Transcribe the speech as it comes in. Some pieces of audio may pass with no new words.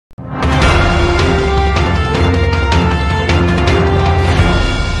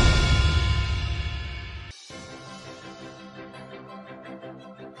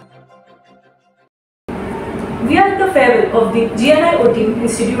of the GNIOT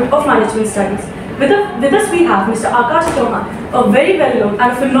Institute of Management Studies. With us we have Mr. Akash Chauhan, a very well-known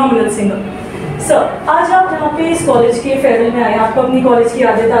and phenomenal singer. Sir, आज आप यहाँ पे इस college के farewell में आए, आपको अपनी कॉलेज की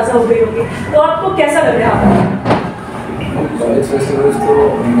यादें ताज़ा हो गई होगी, तो आपको कैसा लग रहा है? कॉलेज फेस्टिवल्स तो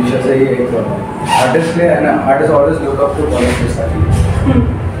हमेशा से ही एक आर्टिस्ट है and artist always look up to college festival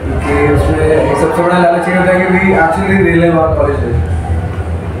क्योंकि उसमें एक सबसे बड़ा लालच ये होता है कि we actually रिलेव our college days,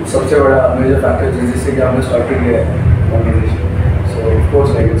 सबसे बड़ा मेजर फैक्टर जिससे कि आपने स्टार्ट किया है organisation. So of course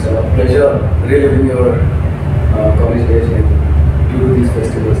like it's a pleasure relieving your college days like due to these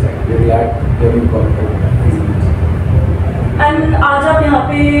festivals. Like we're glad that you called it. And आज आप यहाँ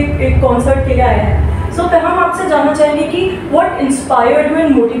पे एक कॉन्सर्ट के लिए आए हैं. So हम आपसे जानना चाहेंगे कि what inspired you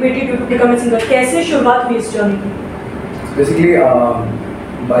and motivated you to become a singer? कैसे शुरुआत हुई इस जर्नी की? Basically,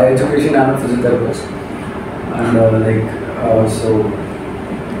 by education I'm a physiotherapist, and so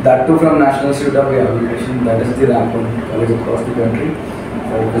that too from National Institute of Rehabilitation. That is the rank one college across the country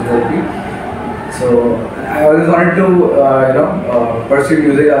for physiotherapy. So I always wanted to pursue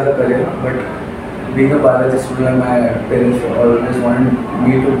music as a career, but being a biology student, my parents always wanted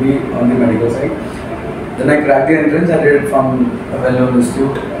me to be on the medical side. Then I cracked the entrance. I did it from a well-known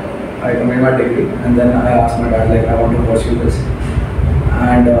institute. I completed my degree, and then I asked my dad, like, I want to pursue this.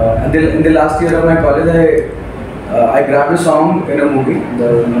 And in the last year of my college, I grabbed a song in a movie. The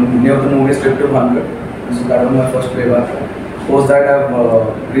name of the movie is Trip to Bhangar. So that was my first playback. Post that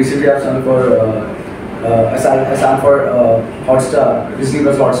I've recently sung for I sang for Hotstar, Disney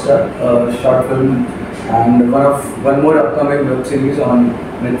Plus Hotstar, short film, and one more upcoming web series on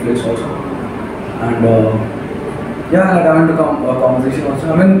Netflix also. And yeah, like I went to composition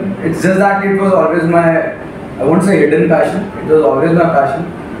also. I mean, it's just that it was always my, I won't say hidden passion. It was always my passion.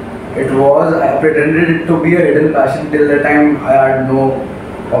 I pretended it to be a hidden passion till the time I had no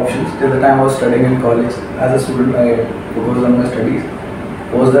options. Till the time I was studying in college. As a student, I focused on my studies.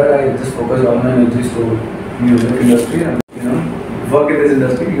 Post that, I just focused all my energies to music industry and work in this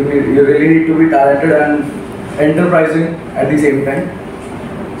industry. You really need to be talented and enterprising at the same time.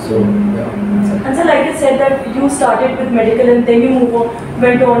 So yeah. And so, like you said that you started with medical and then you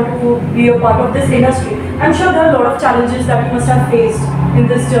went on to be a part of this industry. I'm sure there are a lot of challenges that you must have faced in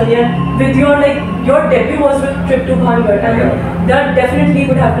this journey. And with your debut was with Trip to Bhangar, and there definitely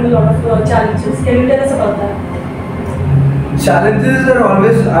would have been a lot of challenges. Can you tell us about that? Challenges are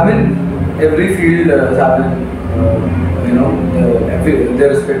always, I mean, every field is having, their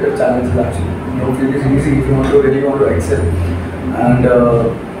respective challenges actually. No field is easy if you really want to excel. And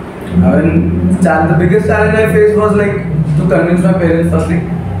I mean, the biggest challenge I faced was like to convince my parents firstly,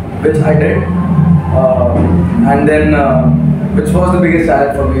 which I did, and then which was the biggest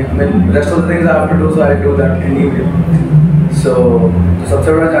challenge for me. I mean, the rest of the things I have to do, so I do that anyway. So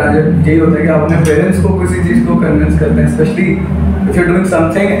सबसे बड़ा challenge यही होता है कि आप अपने parents को किसी चीज़ को convince करते हैं, especially if you're doing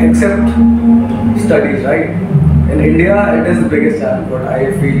something except studies, right? In India, it is the biggest challenge. What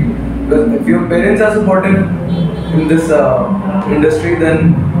I feel, because if your parents are supportive in this industry, then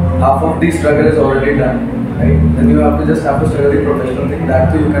half of the struggle is already done, right? Then you have to struggle the professional thing. That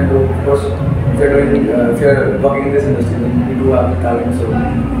too you can do. Of course, if you're working in this industry, then you do have the talent. So.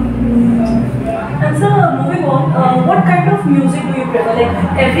 And so, moving on, what kind of music do you prefer? Like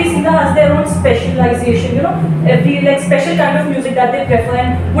every singer has their own specialization, every special kind of music that they prefer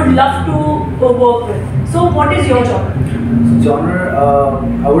and would love to work with. So, what is your genre? Genre,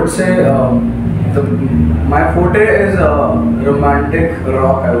 I would say my forte is romantic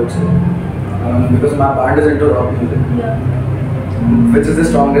rock. I would say because my band is into rock music, which is the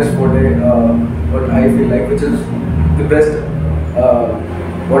strongest forte. What I feel like, which is the best.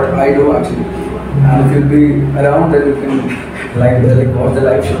 What I do actually. And if you'll be around, then you can watch the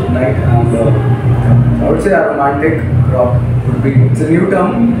live show tonight. And I would say a romantic rock would be. It's a new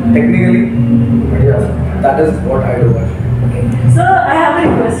term technically, but yeah, that is what I do actually. Okay. So I have a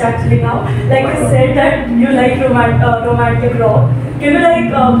request actually now. Like you said that you like romantic rock. Can you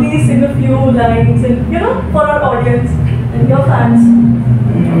please sing a few lines and for our audience and your fans?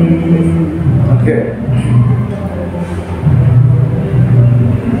 Okay.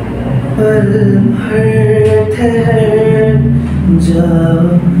 पल भर ठहर जाओ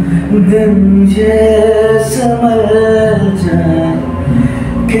दिन ये संभल जाए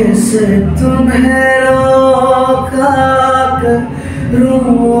कैसे तुम्हें रोका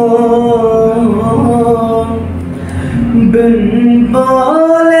करूं बिन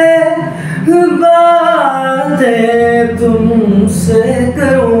बोले बातें तुमसे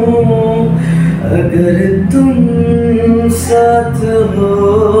करूं अगर तुम साथ हो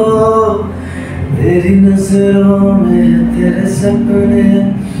तेरी नजरों में तेरे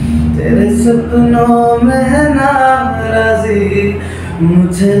सपनों में नाम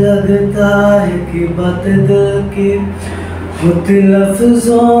मुझे लगता है कि बात दिल की होती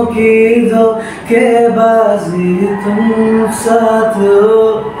लफ्जों की धोखेबाजी, तुम साथ हो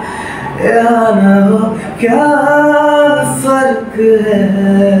या न हो क्या फर्क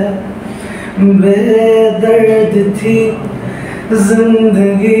है। बेदर्द थी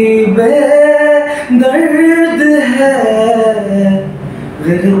जिंदगी बेदर्द है,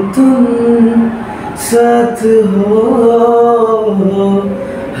 अगर तुम साथ हो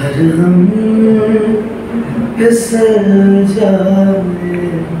हर गम फिसल जाए।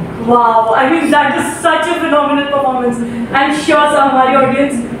 Wow, I mean that is such a phenomenal performance. I'm sure हमारी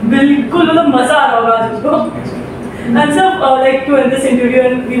audience बिल्कुल मतलब मजा आ रहा होगा आज उसको. And sir, like to end this interview,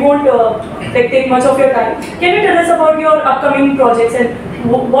 and we won't like take much of your time. Can you tell us about your upcoming projects and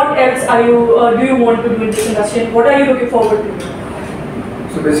what else are you do you want to do in this industry? And what are you looking forward to?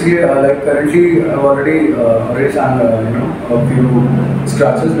 So basically, like currently, I've already sang a few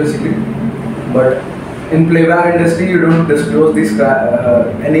scratches basically, but in playback industry, you don't disclose these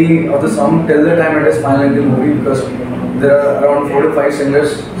any of the song till the time it is final in the movie, because there are around 4 to 5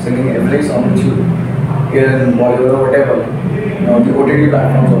 singers singing every song which you hear in Bollywood or whatever, the OTT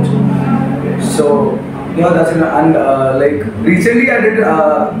platforms also. So yeah, that's it. And like recently I did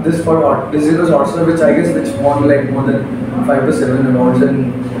this for Digital Hotstar, which I guess which won like more than 5 to 7 awards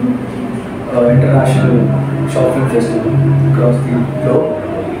in international short film festival across the globe.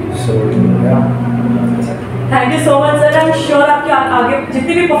 So yeah. Thank you so much sir. I'm sure आपके आगे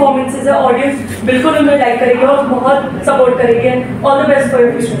जितनी भी performances है audience बिल्कुल उन्हें like करेगी और बहुत support करेगी. All the best for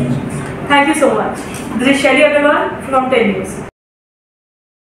your future. Thank you so much. This is Shelly Agarwal from 10 News.